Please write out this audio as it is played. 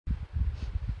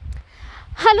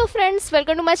Hello friends,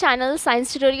 welcome to my channel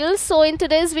Science Tutorials. So in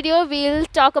today's video we'll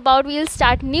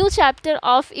start new chapter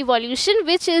of evolution,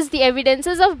 which is the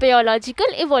evidences of biological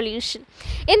evolution.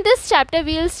 In this chapter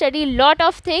we will study lot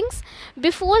of things.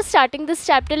 Before starting this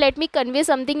chapter, let me convey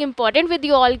something important with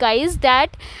you all guys,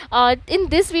 that in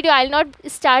this video I'll not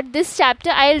start this chapter,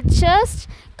 I'll just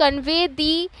convey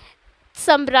the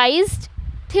summarized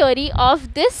theory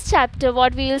of this chapter.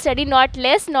 What we will study, not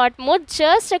less not more,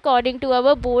 just according to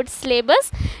our board syllabus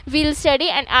we'll study,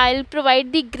 and I'll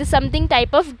provide the something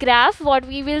type of graph what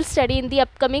we will study in the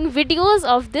upcoming videos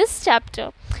of this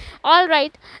chapter. All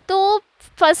right, so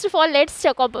first of all let's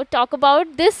talk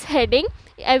about this heading,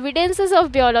 evidences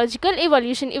of biological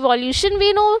evolution. Evolution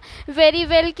we know very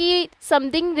well ki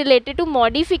something related to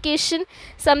modification,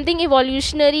 something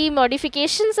evolutionary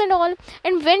modifications and all.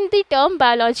 And when the term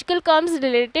biological comes,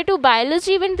 related to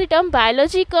biology, when the term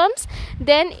biology comes,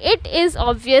 then it is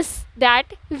obvious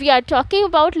that we are talking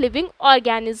about living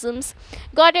organisms.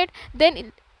 Got it?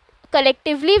 Then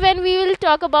collectively when we will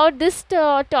talk about this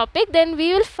topic, then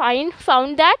we will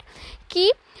found that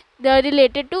ki the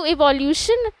related to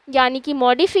evolution yani ki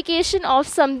modification of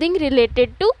something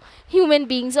related to human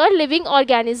beings or living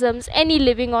organisms, any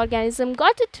living organism.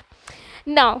 Got it?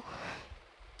 Now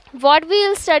what we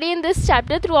will study in this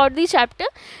chapter, throughout the chapter,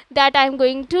 that I am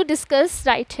going to discuss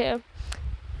right here.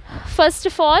 First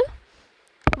of all,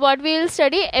 what we will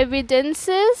study,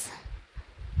 evidences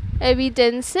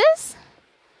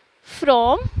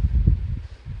from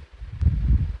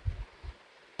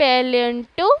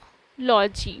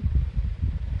paleontology,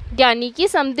 yani ki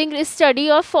something study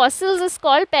of fossils is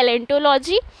called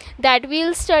paleontology, that we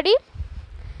will study.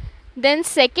 Then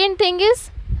second thing is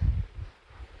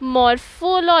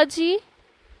morphology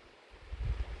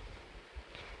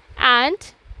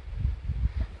and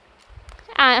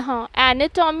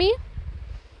anatomy.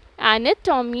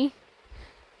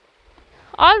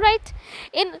 All right,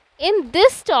 in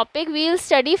this topic we will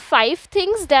study 5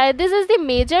 things. That this is the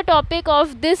major topic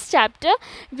of this chapter.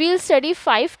 We will study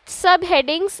 5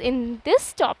 subheadings in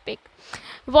this topic.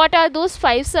 What are those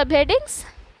 5 subheadings?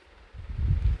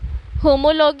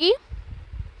 Homology,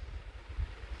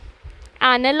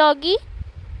 analogy,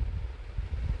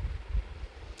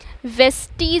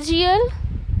 vestigial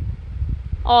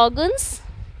organs,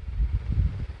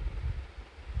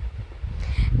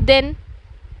 then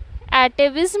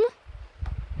atavism,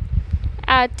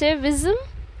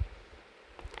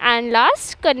 and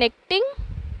last connecting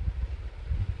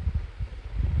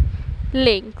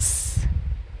links.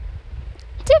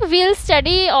 So we'll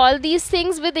study all these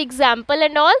things with example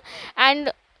and all,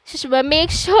 and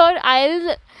make sure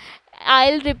I'll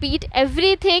repeat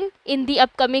everything in the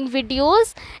upcoming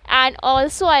videos, and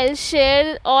also I'll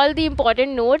share all the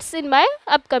important notes in my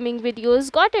upcoming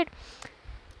videos. Got it?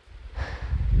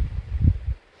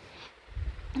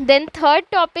 Then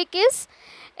third topic is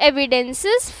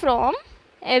evidences from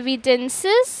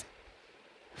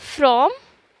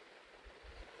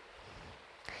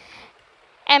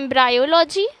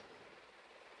embryology.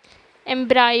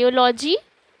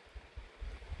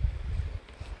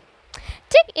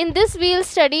 In this we will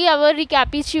study our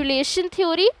recapitulation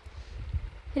theory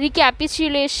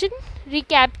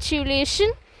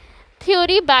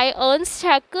by Ernst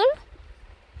Haeckel.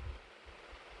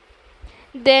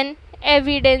 Then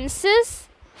evidences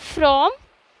from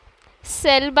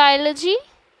cell biology,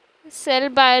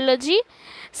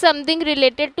 something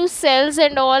related to cells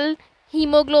and all,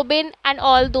 hemoglobin and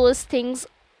all those things.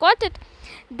 Got it?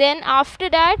 Then after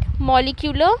that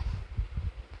molecular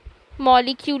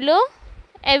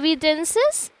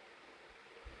evidences,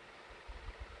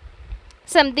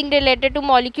 something related to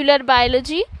molecular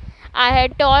biology. I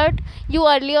had taught you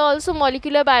earlier also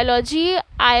molecular biology.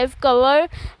 I have covered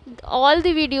all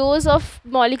the videos of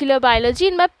molecular biology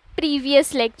in my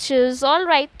previous lectures. All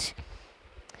right,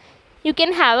 you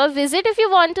can have a visit if you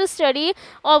want to study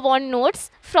or want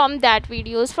notes from that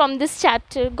videos, from this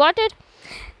chapter. Got it?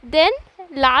 Then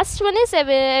last one is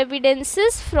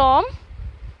evidences from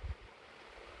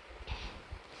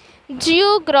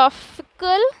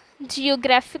geographical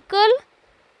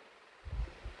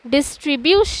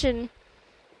distribution.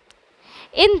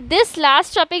 In this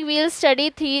last topic we will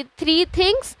study three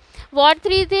things. What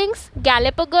 3 things?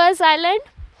 Galapagos Island,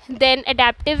 then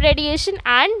adaptive radiation,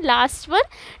 and last one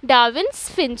Darwin's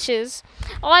finches.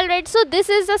 All right, so this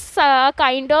is a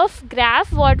kind of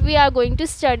graph what we are going to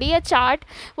study, a chart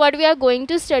what we are going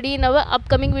to study in our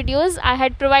upcoming videos. I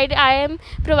am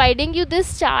providing you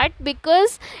this chart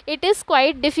because it is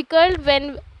quite difficult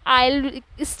when I'll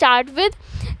start with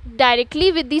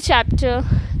directly with the chapter.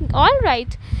 All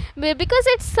right, because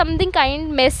it's something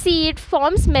kind messy. It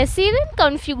forms messy and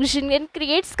confusion and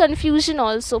creates confusion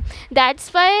also.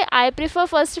 That's why I prefer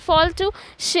first of all to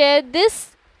share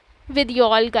this with you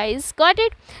all guys. Got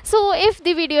it? So if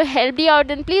the video helped you out,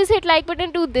 then please hit like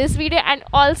button to this video, and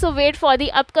also wait for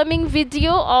the upcoming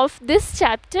video of this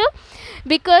chapter,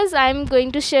 because I'm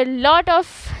going to share lot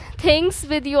of things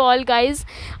with you all guys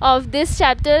of this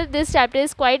chapter. This chapter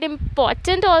is quite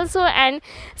important also, and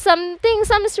some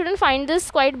students find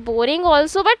this quite boring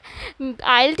also, but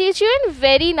I'll teach you in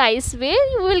very nice way.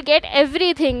 You will get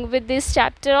everything with this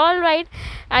chapter, alright?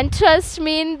 And trust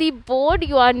me, in the board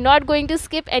you are not going to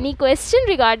skip any question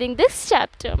regarding this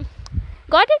chapter.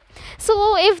 Got it?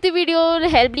 So if the video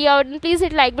helped you out, then please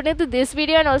hit like button to this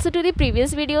video and also to the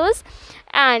previous videos,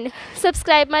 and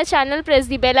subscribe my channel, press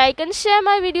the bell icon, share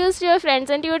my videos to your friends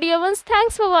and to your dear ones.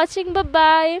 Thanks for watching. Bye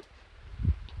bye.